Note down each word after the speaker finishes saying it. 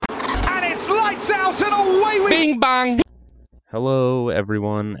Lights out and away we... Bing bong! Hello,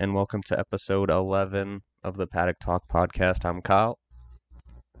 everyone, and welcome to episode 11 of the Paddock Talk podcast. I'm Kyle.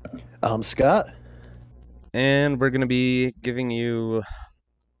 I'm Scott. And we're going to be giving you,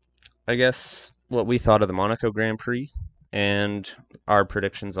 I guess, what we thought of the Monaco Grand Prix and our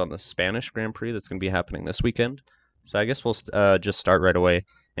predictions on the Spanish Grand Prix that's going to be happening this weekend. So I guess we'll just start right away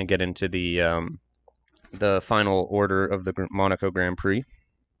and get into the final order of the Monaco Grand Prix.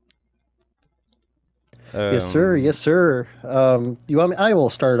 Yes, sir. Yes, sir. You want me? I will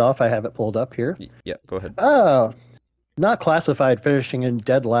start off. I have it pulled up here. Yeah, go ahead. Not classified, finishing in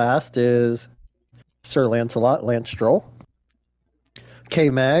dead last is Sir Lancelot, Lance Stroll.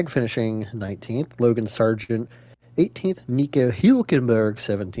 K-Mag finishing 19th. Logan Sargent 18th. Nico Hülkenberg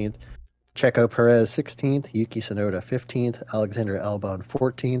 17th. Checo Perez 16th. Yuki Tsunoda 15th. Alexander Albon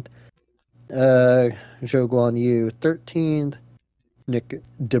 14th. Zhou Guan Yu 13th. Nick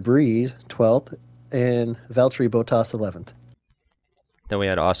Debris 12th. And Valtteri Bottas 11th. Then we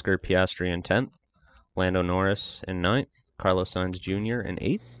had Oscar Piastri in 10th, Lando Norris in 9th, Carlos Sainz Jr. in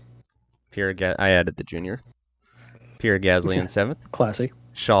 8th, I added the junior, Pierre Gasly in 7th, Classy.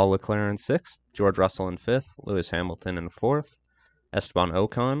 Charles Leclerc in 6th, George Russell in 5th, Lewis Hamilton in 4th, Esteban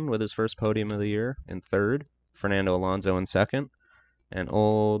Ocon with his first podium of the year in 3rd, Fernando Alonso in 2nd, and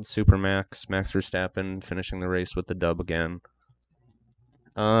old Super Max Verstappen finishing the race with the dub again.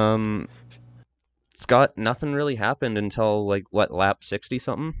 Scott, nothing really happened until, lap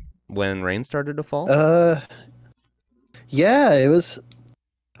 60-something, when rain started to fall? Yeah, it was...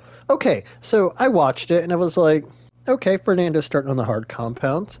 Okay, so I watched it, and I was like, okay, Fernando's starting on the hard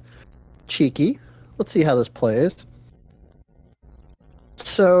compounds. Cheeky. Let's see how this plays.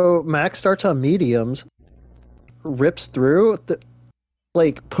 So, Max starts on mediums, rips through,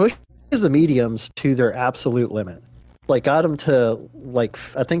 pushes the mediums to their absolute limit. Got him to,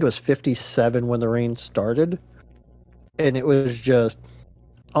 I think it was 57 when the rain started. And it was just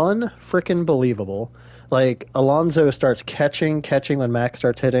unfreaking believable. Alonso starts catching when Max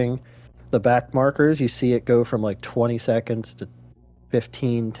starts hitting the back markers. You see it go from 20 seconds to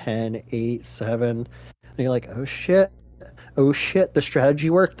 15, 10, 8, 7. And you're like, oh shit, the strategy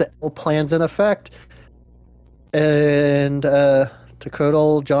worked. The plan's in effect. And to quote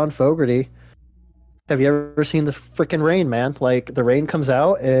old John Fogerty, have you ever seen the freaking rain, man? The rain comes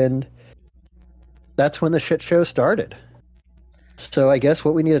out, and that's when the shit show started. So I guess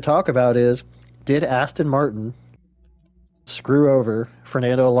what we need to talk about is, did Aston Martin screw over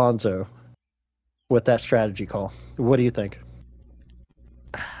Fernando Alonso with that strategy call? What do you think?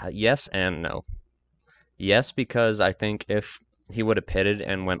 Yes and no. Yes, because I think if he would have pitted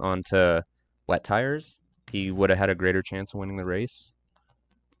and went on to wet tires, he would have had a greater chance of winning the race.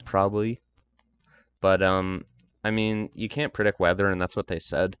 Probably. But, you can't predict weather, and that's what they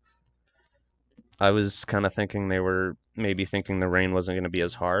said. I was kind of thinking they were maybe thinking the rain wasn't going to be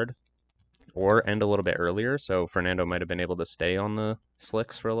as hard or end a little bit earlier, so Fernando might have been able to stay on the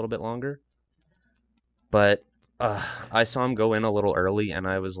slicks for a little bit longer. But I saw him go in a little early, and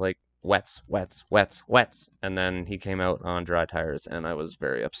I was like, wets. And then he came out on dry tires, and I was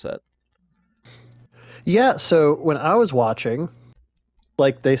very upset. Yeah, so when I was watching...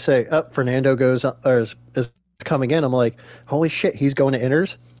 they say, Fernando goes or is coming in. I'm like, holy shit, he's going to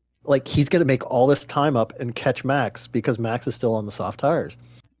inners. He's going to make all this time up and catch Max because Max is still on the soft tires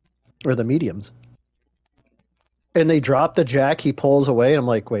or the mediums. And they drop the jack. He pulls away. And I'm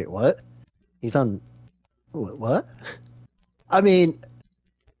like, wait, what? He's on what? I mean,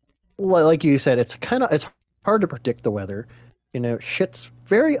 like you said, it's hard to predict the weather. Shit's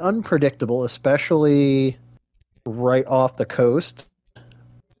very unpredictable, especially right off the coast.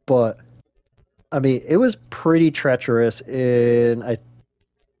 But, it was pretty treacherous in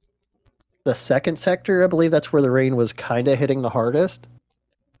the second sector. I believe that's where the rain was kind of hitting the hardest.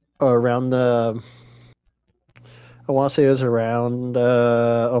 Around I want to say it was around,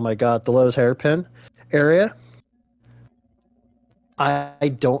 the Lowe's hairpin area. I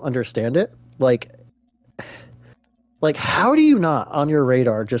don't understand it. How do you not, on your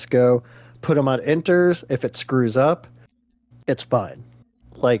radar, just go put them on inters? If it screws up, it's fine.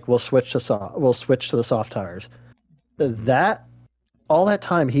 We'll switch to the soft tires. All that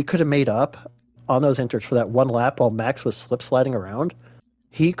time he could have made up on those inters for that one lap while Max was slip sliding around.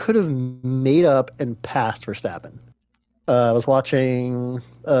 He could have made up and passed Verstappen. I was watching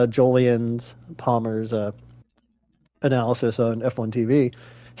Julian's Palmer's analysis on F1 TV.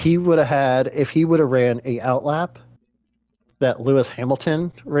 He would have had, if he would have ran a outlap that Lewis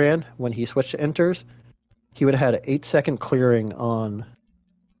Hamilton ran when he switched to inters, he would have had an 8-second clearing on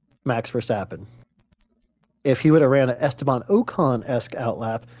Max Verstappen. If he would have ran an Esteban Ocon-esque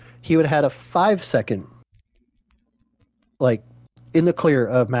outlap, he would have had a 5 second, like, in the clear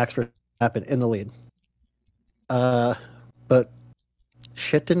of Max Verstappen in the lead. But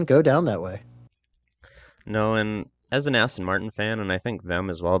shit didn't go down that way. No, and as an Aston Martin fan, and I think them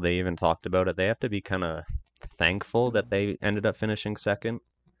as well, they even talked about it. They have to be kind of thankful that they ended up finishing second,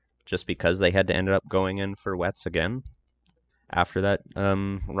 just because they had to end up going in for wets again after that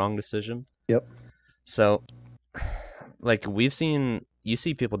wrong decision. Yep. So, like you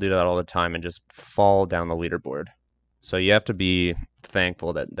see people do that all the time and just fall down the leaderboard. So you have to be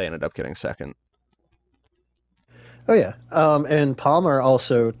thankful that they ended up getting second. Oh yeah. And Palmer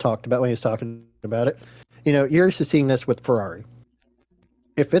also talked about when he was talking about it. You're used to seeing this with Ferrari.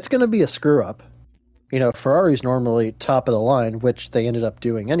 If it's going to be a screw up, Ferrari's normally top of the line, which they ended up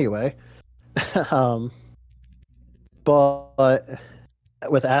doing anyway. um, but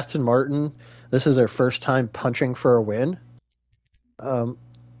with Aston Martin, this is their first time punching for a win.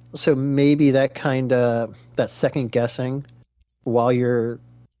 So maybe that second guessing while you're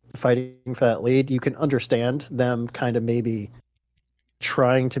fighting for that lead, you can understand them kind of maybe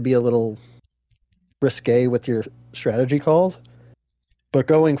trying to be a little risque with your strategy calls. But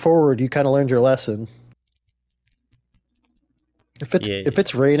going forward, you kind of learned your lesson. Yeah, If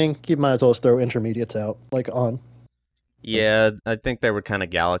it's raining, you might as well just throw intermediates out, like on. yeah, I think they were kind of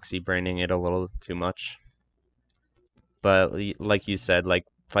galaxy braining it a little too much. But like you said, like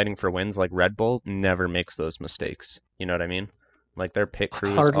fighting for wins, like Red Bull never makes those mistakes. You know what I mean? Like their pit crew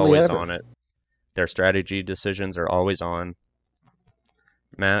is Hardly always ever. on it. Their strategy decisions are always on.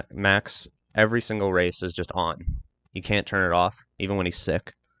 Max, every single race is just on. You can't turn it off, even when he's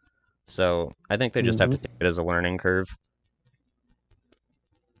sick. So I think they just have Mm-hmm. to take it as a learning curve.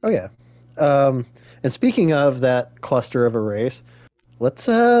 Oh yeah. Um, and speaking of that cluster of a race, let's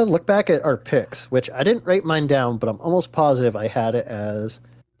look back at our picks, which I didn't write mine down, but I'm almost positive I had it as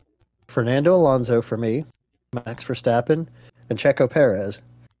Fernando Alonso for me, Max Verstappen, and Checo Perez.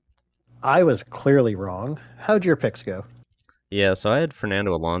 I was clearly wrong. How'd your picks go? Yeah, so I had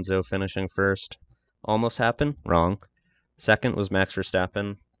Fernando Alonso finishing first. Almost happened. Wrong. Second was Max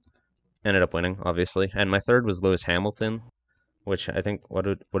Verstappen. Ended up winning, obviously. And my third was Lewis Hamilton, which I think what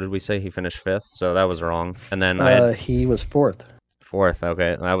did we say? He finished fifth, so that was wrong. And then I had He was fourth. fourth.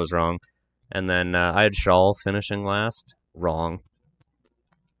 Okay, that was wrong. And then I had Shaw finishing last. Wrong.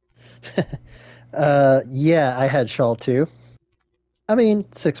 Yeah, I had Shaw too. I mean,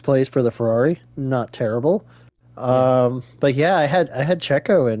 sixth place for the Ferrari, not terrible. Yeah. But yeah, I had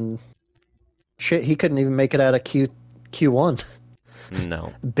Checo and shit. He couldn't even make it out of Q1.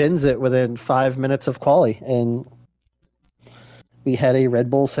 No. Bins it within 5 minutes of quali, and we had a Red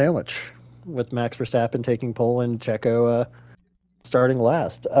Bull sandwich with Max Verstappen taking pole and Checo starting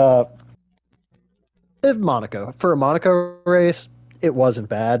last. Monaco for a Monaco race, it wasn't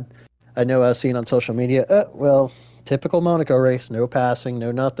bad. I know I was seen on social media. Well, typical Monaco race, no passing,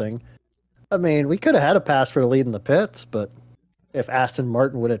 no nothing. I mean, we could have had a pass for the lead in the pits, but if Aston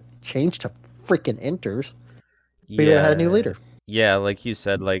Martin would have changed to freaking Inters, we would have had a new Yeah. leader. Yeah, like you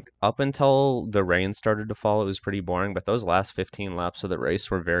said, like up until the rain started to fall, it was pretty boring, but those last 15 laps of the race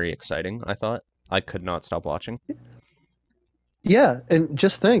were very exciting, I thought. I could not stop watching. Yeah, and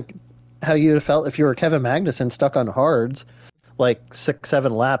just think how you'd have felt if you were Kevin Magnussen stuck on hards like 6,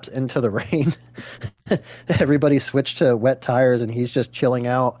 7 laps into the rain. Everybody switched to wet tires and he's just chilling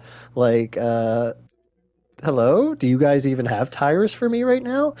out like, hello, do you guys even have tires for me right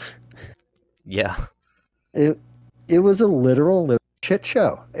now? Yeah. It it was a literal shit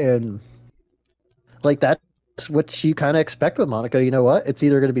show. And like that's what you kind of expect with Monaco. You know what? It's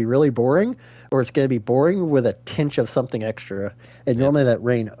either going to be really boring or it's going to be boring with a tinge of something extra. And Yep. normally that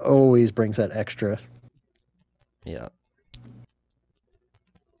rain always brings that extra. Yeah.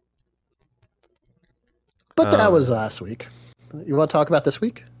 But that was Um, last week. You want to talk about this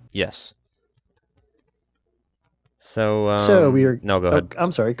week? yes. So, So we are. no, go Oh, ahead.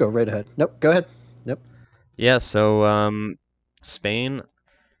 I'm sorry. Go right ahead. Nope. Go ahead. Nope. Yeah, so, Spain,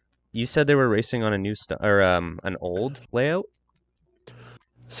 you said they were racing on a new st or an old layout?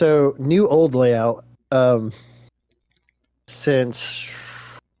 So new old layout. Since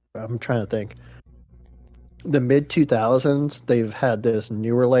I'm trying to think, the mid 2000s, they've had this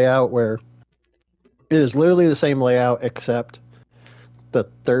newer layout where it is literally the same layout except the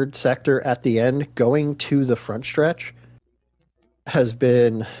third sector at the end going to the front stretch has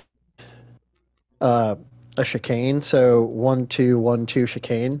been uh, a chicane. So 1-2-1-2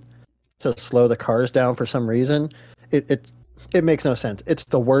 chicane to slow the cars down for some reason. It makes no sense. It's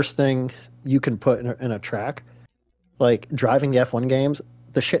the worst thing you can put in a track. Like driving the F1 games,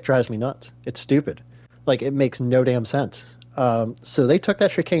 the shit drives me nuts. It's stupid. Like it makes no damn sense. So they took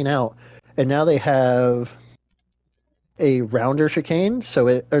that chicane out, and now they have a rounder chicane. So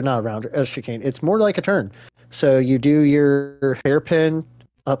it or not a rounder a chicane. It's more like a turn. So you do your hairpin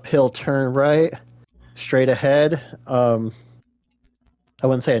uphill turn right, straight ahead. I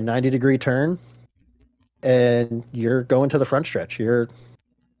wouldn't say a 90-degree turn, and you're going to the front stretch. You're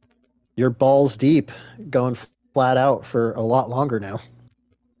balls deep, going flat out for a lot longer now.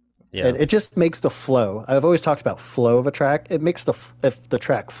 Yeah. And it just makes the flow. I've always talked about flow of a track. It makes the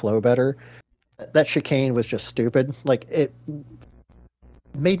track flow better. That chicane was just stupid. Like it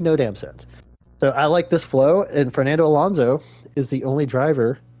made no damn sense. So I like this flow, and Fernando Alonso is the only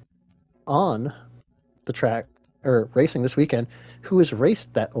driver on the track or racing this weekend who has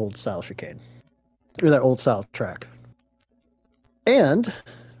raced that old style chicane or that old style track. And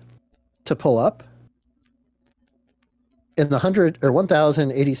to pull up in the 100 or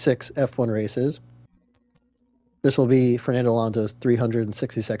 1086 F1 races, this will be Fernando Alonso's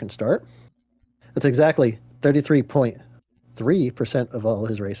 362nd start. That's exactly 33.3% of all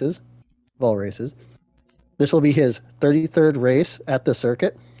his races, of all races. This will be his 33rd race at the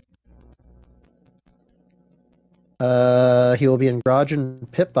circuit. He will be in garage and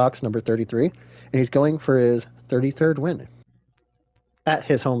pit box number 33, and he's going for his 33rd win at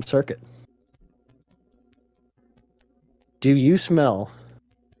his home circuit. Do you smell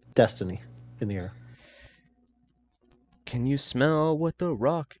destiny in the air? Can you smell what the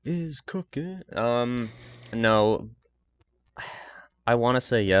rock is cooking? No. I want to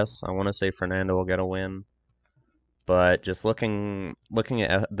say yes. I want to say Fernando will get a win. But just looking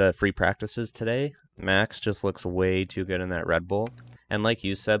at the free practices today, Max just looks way too good in that Red Bull. And like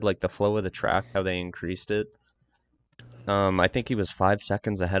you said, like the flow of the track, how they increased it. I think he was 5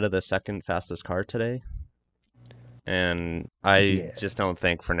 seconds ahead of the second fastest car today. And I Yeah. just don't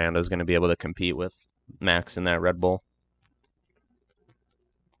think Fernando's going to be able to compete with Max in that Red Bull.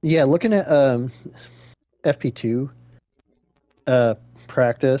 Yeah, looking at FP2 uh,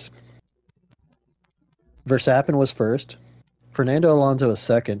 practice, Verstappen was first. Fernando Alonso was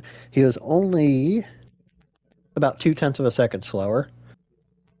second. He was only about 2/10 of a second slower,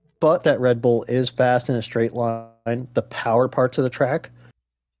 but that Red Bull is fast in a straight line. The power parts of the track,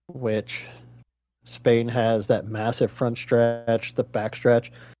 which Spain has that massive front stretch, the back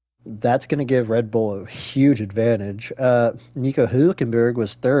stretch, that's going to give Red Bull a huge advantage. Nico Hülkenberg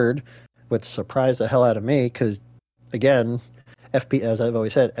was third, which surprised the hell out of me because, again, FP as I've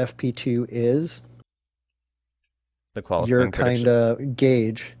always said, FP2 is The your qualifying kind prediction. of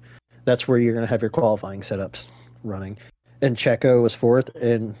gauge. That's where you're going to have your qualifying setups running. And Checo was fourth,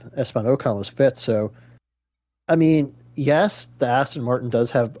 and Esteban Ocon was fifth. So, I mean, yes, the Aston Martin does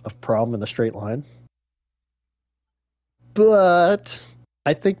have a problem in the straight line, but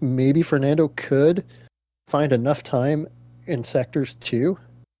I think maybe Fernando could find enough time in sectors two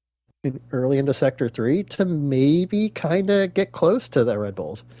and early into sector three to maybe kind of get close to the Red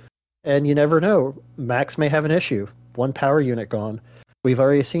Bulls. And you never know. Max may have an issue. One power unit gone. We've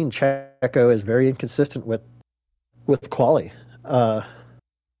already seen Checo is very inconsistent with quali. Uh,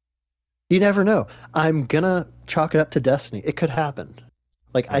 you never know. I'm gonna chalk it up to destiny. It could happen.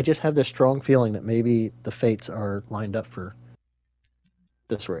 Like I Mm. just have this strong feeling that maybe the fates are lined up for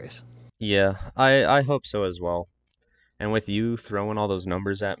this race. Yeah, I hope so as well. And with you throwing all those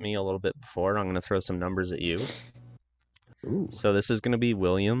numbers at me a little bit before, I'm going to throw some numbers at you. Ooh. So this is going to be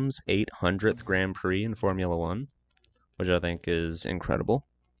Williams' 800th Grand Prix in Formula One, which I think is incredible.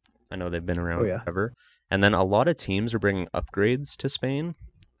 I know they've been Oh around yeah. forever. And then a lot of teams are bringing upgrades to Spain,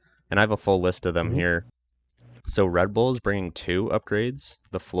 and I have a full list of them Mm-hmm. here. So Red Bull is bringing two upgrades: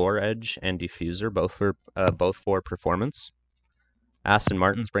 the floor edge and diffuser, both for performance. Aston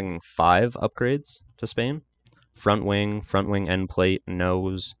Martin's bringing five upgrades to Spain: front wing end plate,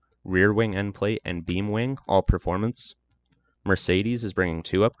 nose, rear wing end plate, and beam wing, all performance. Mercedes is bringing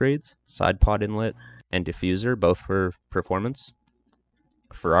two upgrades: side pod inlet and diffuser, both for performance.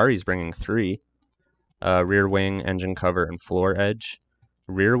 Ferrari's bringing three: rear wing, engine cover, and floor edge.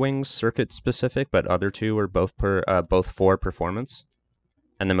 Rear wing's circuit specific, but other two are both for performance.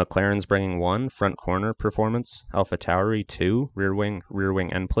 And then McLaren's bringing one: front corner performance. AlphaTauri two: rear wing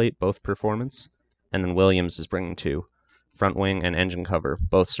end plate, both performance. And then Williams is bringing two: front wing and engine cover,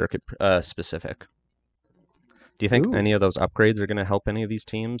 both circuit specific. Do you think any Ooh. of those upgrades are going to help any of these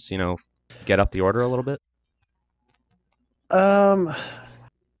teams, get up the order a little bit? Um,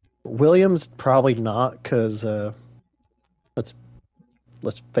 Williams probably not because let's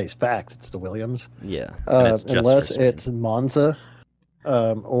let's face facts. It's the Williams. Yeah, and it's just for Unless Spain. it's Monza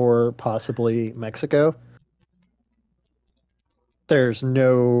or possibly Mexico. There's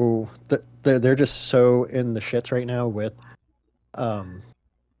no they're just so in the shits right now with um,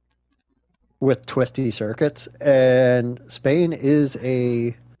 with twisty circuits. And Spain is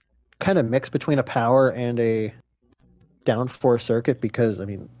a kind of mix between a power and a downforce circuit because, I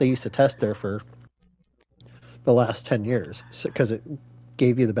mean, they used to test there for the last 10 years because it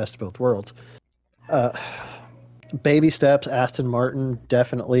gave you the best of both worlds. Uh, Baby steps, Aston Martin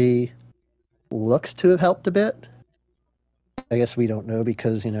definitely looks to have helped a bit. I guess we don't know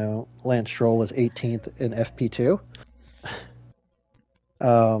because, Lance Stroll was 18th in FP2.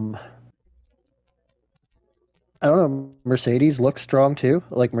 Um, I don't know. Mercedes looks strong too.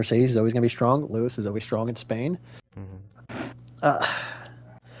 Like Mercedes is always going to be strong. Lewis is always strong in Spain. Hmm. Uh,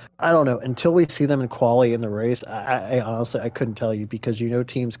 I don't know. Until we see them in quali in the race, I honestly I couldn't tell you because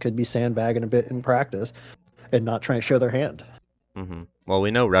teams could be sandbagging a bit in practice and not trying to show their hand. Well,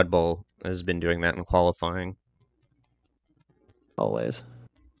 we know Red Bull has been doing that in qualifying. Always.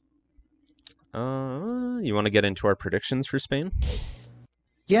 You want to get into our predictions for Spain?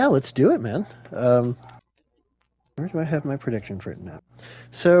 Yeah, let's do it, man. Where do I have my predictions written now?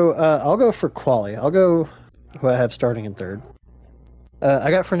 So I'll go for quali. I'll go who I have starting in third.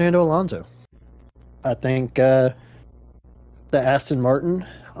 I got Fernando Alonso. I think the Aston Martin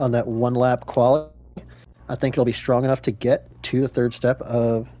on that one lap quali, I think it'll be strong enough to get to the third step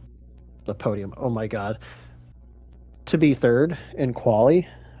of the podium. Oh my God. To be third in quali,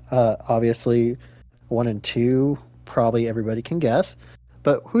 obviously one and two, probably everybody can guess.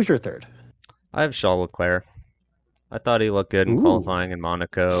 But who's your third? I have Charles Leclerc. I thought he looked good in Ooh. qualifying in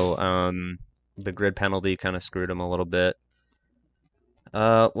Monaco. The grid penalty kind of screwed him a little bit.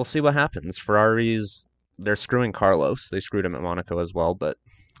 We'll see what happens. Ferraris, they're screwing Carlos. They screwed him at Monaco as well, but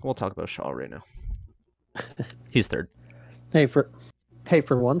we'll talk about Shaw right now. He's third. Hey, for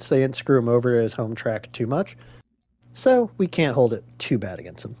once, they didn't screw him over at his home track too much. So we can't hold it too bad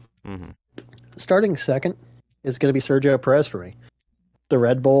against him. Hmm. Starting second is going to be Sergio Perez for me. The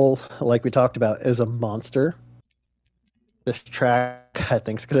Red Bull, like we talked about, is a monster. This track, I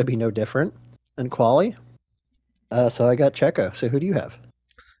think, is going to be no different in quali. So I got Checo. So who do you have?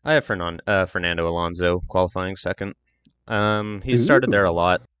 I have Fernando Alonso qualifying second. He's started there a Ooh,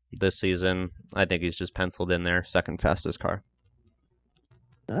 lot this season. I think he's just penciled in there, second fastest car.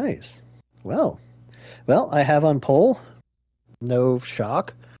 nice. Well, I have on pole. No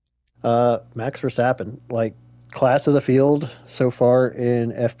shock. Max Verstappen, like class of the field so far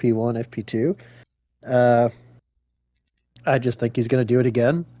in FP1, FP2. Uh, I just think he's going to do it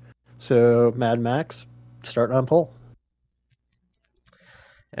again. So Mad Max starting on pole.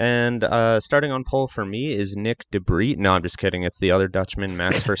 And starting on pole for me is Nick de Vries. No, I'm just kidding. It's the other Dutchman,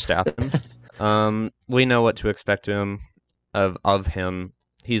 Max Verstappen. We know what to expect of him.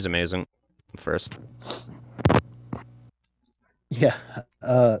 He's amazing. First, Yeah,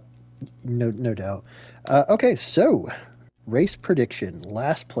 no doubt. Okay, so race prediction,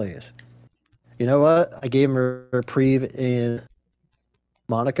 last place. You know what? I gave him a reprieve in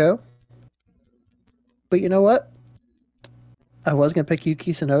Monaco, but you know what? I was gonna pick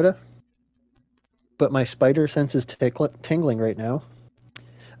Yuki Tsunoda, but my spider sense is tingling right now.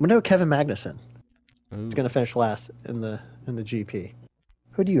 I'm gonna go Kevin Magnussen. He's ooh, gonna finish last in the GP.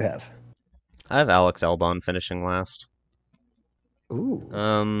 Who do you have? I have Alex Albon finishing last. Ooh,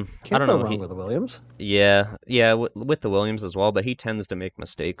 I can't don't go know. wrong with the Williams. Yeah, with the Williams as well, but he tends to make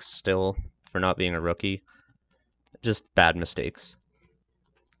mistakes still for not being a rookie. Just bad mistakes.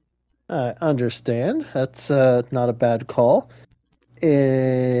 I understand. That's not a bad call.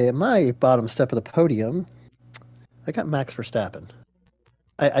 My bottom step of the podium, I got Max Verstappen.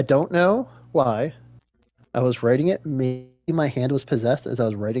 I don't know why. I was writing it. Maybe my hand was possessed as I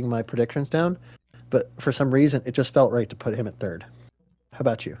was writing my predictions down, but for some reason, it just felt right to put him at third. How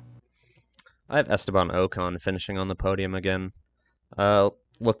about you? I have Esteban Ocon finishing on the podium again.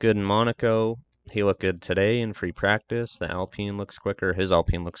 Looked good in Monaco. He looked good today in free practice. The Alpine looks quicker. His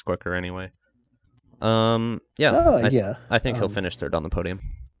Alpine looks quicker anyway. Yeah, Oh, I yeah. I think he'll finish third on the podium.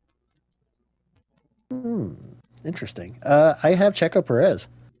 Hmm, interesting. I have Checo Perez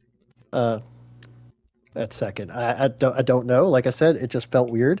uh, at second. I don't know. Like I said, it just felt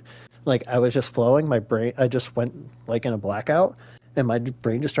weird. Like I was just flowing. My brain, I just went like in a blackout, and my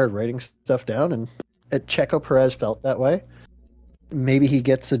brain just started writing stuff down. And Checo Perez felt that way. Maybe he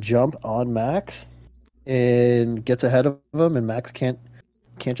gets a jump on Max and gets ahead of him, and Max can't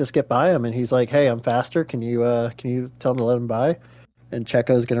just get by him. And he's like, "Hey, I'm faster. Can you tell him to let him by?" And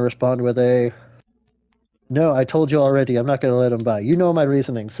Checo's going to respond with a, "No, I told you already. I'm not going to let him by. You know my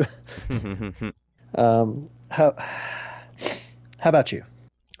reasonings." How about you?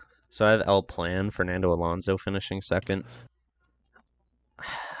 So I have El Plan, Fernando Alonso finishing second.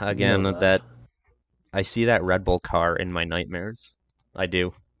 No Again, love. that I see that Red Bull car in my nightmares. I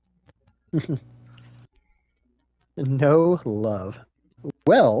do. No love.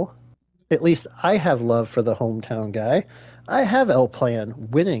 Well, at least I have love for the hometown guy. I have El Plan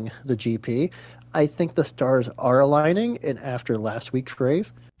winning the GP. I think the stars are aligning, and after last week's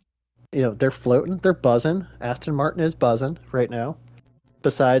race, they're floating, they're buzzing. Aston Martin is buzzing right now.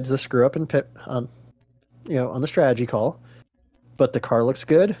 Besides the screw up in pit on the strategy call, but the car looks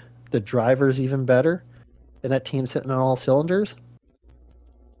good. The driver's even better, and that team's hitting on all cylinders.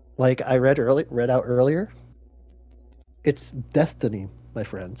 Like I read out earlier, it's destiny, my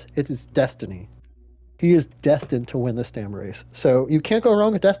friends. It is destiny. He is destined to win this damn race. So you can't go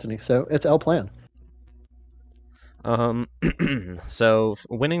wrong with destiny. So it's El Plan. Um, so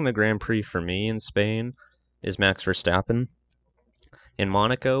winning the Grand Prix for me in Spain is Max Verstappen. In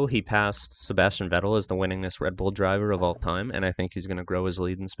Monaco, he passed Sebastian Vettel as the winningest Red Bull driver of all time, and I think he's going to grow his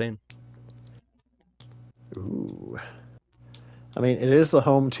lead in Spain. Ooh. I mean, it is the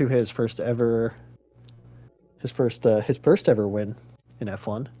home to his first ever win in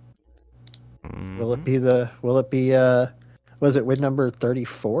F1. Will it Hmm. be was it win number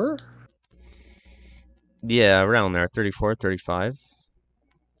 34? Yeah, around there, 34, 35.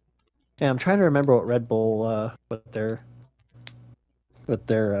 Yeah, I'm trying to remember what Red Bull what their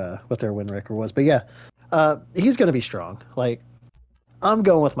win record was. But yeah, he's going to be strong. Like I'm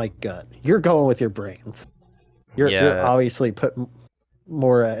going with my gut. You're going with your brains. You're Yeah, obviously put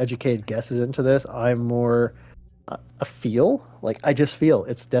more educated guesses into this. I'm more a feel. Like I just feel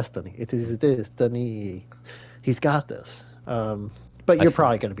it's destiny. It is destiny. He's got this. But I you're feel,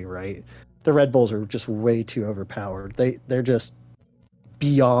 probably going to be right. The Red Bulls are just way too overpowered. They're just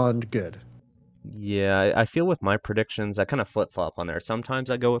beyond good. yeah, I feel with my predictions, I kind of flip flop on there. Sometimes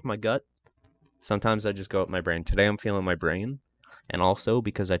I go with my gut, sometimes I just go with my brain. Today I'm feeling my brain, and also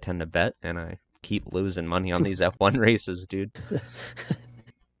because I tend to bet and I keep losing money on these F1 races, dude.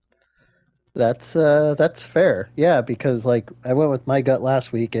 That's fair. Yeah, because like I went with my gut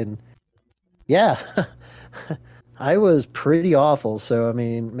last week and yeah, I was pretty awful. So I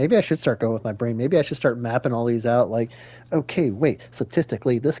mean, maybe I should start going with my brain. Maybe I should start mapping all these out. Like, okay, wait,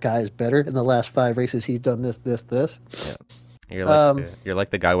 statistically, this guy is better in the last 5 races. He's done this, this, this. Yeah. You're like Um,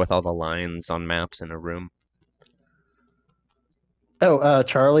 the guy with all the lines on maps in a room.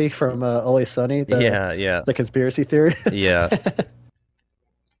 Charlie from Always Sunny, the Yeah, yeah, the conspiracy theory. yeah.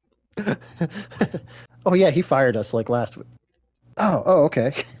 Oh yeah, he fired us like last week. Oh,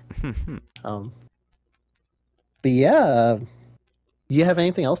 okay. Um, but yeah, you have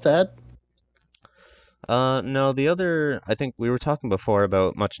anything else to add? No, I think we were talking before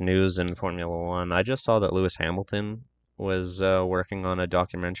about much news in Formula One. I just saw that Lewis Hamilton was working on a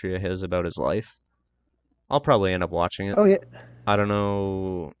documentary of his about his life. I'll probably end up watching it. Oh yeah, I don't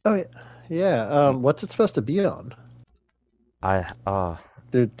know. oh yeah, yeah. M- What's it supposed to be on? I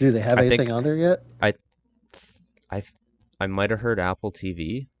Do they have I think anything on there yet? I I I might have heard Apple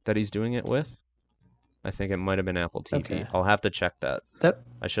TV that he's doing it with. I think it might have been Apple TV. Okay, I'll have to check that. that.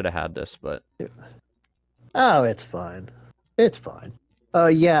 I should have had this, but Oh, it's fine. It's fine.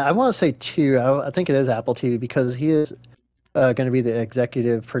 Yeah, I want to say too. I think it is Apple TV because he is going to be the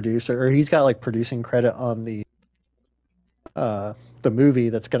executive producer, or he's got like producing credit on uh the movie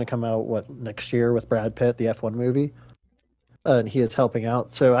that's going to come out next year with Brad Pitt, the F1 movie, and he is helping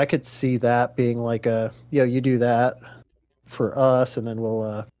out. So I could see that being like you do that for us, and then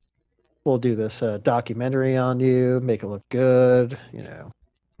we'll do this documentary on you, make it look good.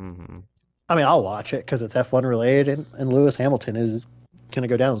 hmm I mean, I'll watch it because it's F1 related, and Lewis Hamilton is going to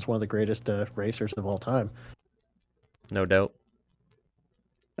go down as one of the greatest racers of all time. no doubt.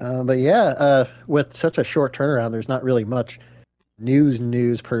 But yeah, with such a short turnaround, there's not really much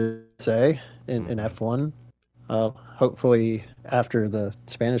news per se in hmm F1. Hopefully, after the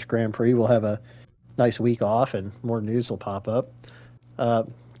Spanish Grand Prix, we'll have a nice week off and more news will pop up. Uh,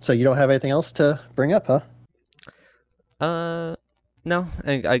 so you don't have anything else to bring up, huh? Uh, no.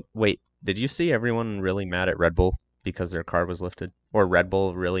 I wait. Did you see everyone really mad at Red Bull because their car was lifted, or Red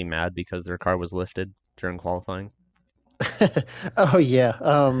Bull really mad because their car was lifted during qualifying? Oh yeah,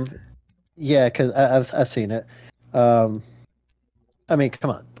 yeah, because I've seen it. Um, I mean,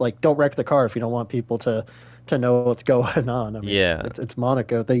 come on, like don't wreck the car if you don't want people to know what's going on. I mean, Yeah, it's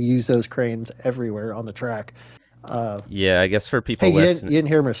Monaco. They use those cranes everywhere on the track. Uh, yeah. I guess for hey, people you didn't listening, you didn't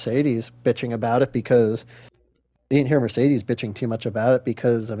hear Mercedes bitching about it because you didn't hear Mercedes bitching too much about it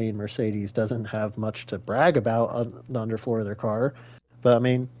because I mean Mercedes doesn't have much to brag about on the underfloor of their car. But I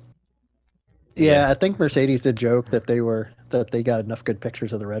mean, yeah, yeah, I think Mercedes did joke that they got enough good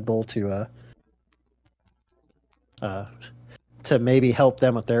pictures of the Red Bull uh to maybe help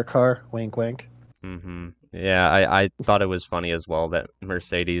them with their car. Wink, wink. Yeah, I thought it was funny as well that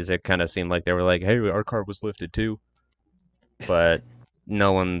Mercedes, it kind of seemed like they were like, hey, our car was lifted too. But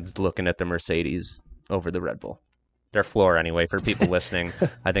no one's looking at the Mercedes over the Red Bull. Their floor, anyway, for people listening.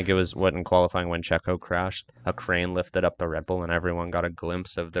 I think it was what in qualifying when Checo crashed, a crane lifted up the Red Bull and everyone got a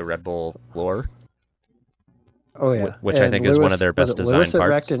glimpse of the Red Bull floor, Oh yeah, which I and think is one of Lewis their was best it design Lewis that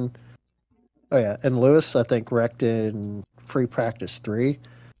wrecked parts. in? Oh yeah, and Lewis I think wrecked in free practice 3.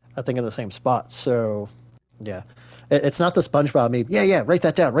 I think in the same spot. So yeah, it's not the SpongeBob meme. Yeah, yeah, write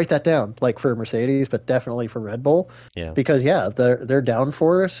that down. Like for Mercedes, but definitely for Red Bull, Yeah, because yeah, their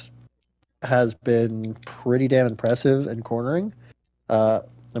downforce has been pretty damn impressive in cornering. Uh,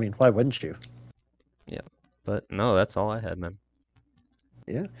 I mean, why wouldn't you? yeah. But no, that's all I had, man.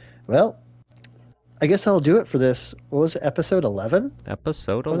 Yeah. Well, I guess I'll do it for this. What was it, episode 11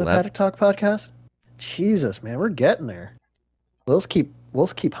 Episode of the 11. Paddock Talk podcast? Jesus, man, we're getting there. We'll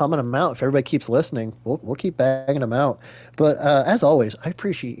just keep humming them out. If everybody keeps listening, we'll keep banging them out. But as always, I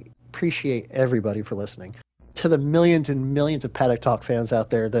appreciate everybody for listening. To the millions and millions of Paddock Talk fans out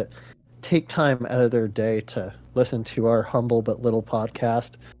there that take time out of their day to listen to our humble but little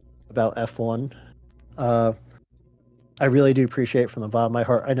podcast about F1. Uh, I really do appreciate it from the bottom of my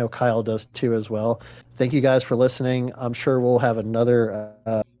heart. I know Kyle does too as well. Thank you guys for listening. I'm sure we'll have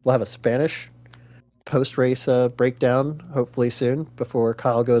we'll have a Spanish post race breakdown hopefully soon before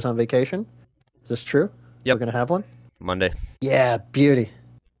Kyle goes on vacation. Is this true? We're Yep, gonna have one. Monday. Yeah, beauty.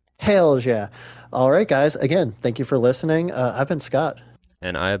 Hells yeah. All right, guys. Again, thank you for listening. I've been Scott.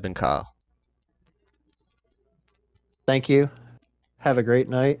 And I have been Kyle. Thank you. Have a great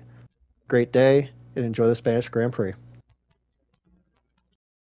night, great day, and enjoy the Spanish Grand Prix.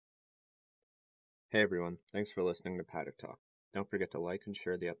 Hey everyone, thanks for listening to Paddock Talk. Don't forget to like and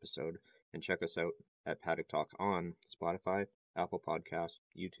share the episode, and check us out at Paddock Talk on Spotify, Apple Podcasts,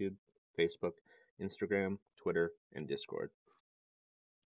 YouTube, Facebook, Instagram, Twitter, and Discord.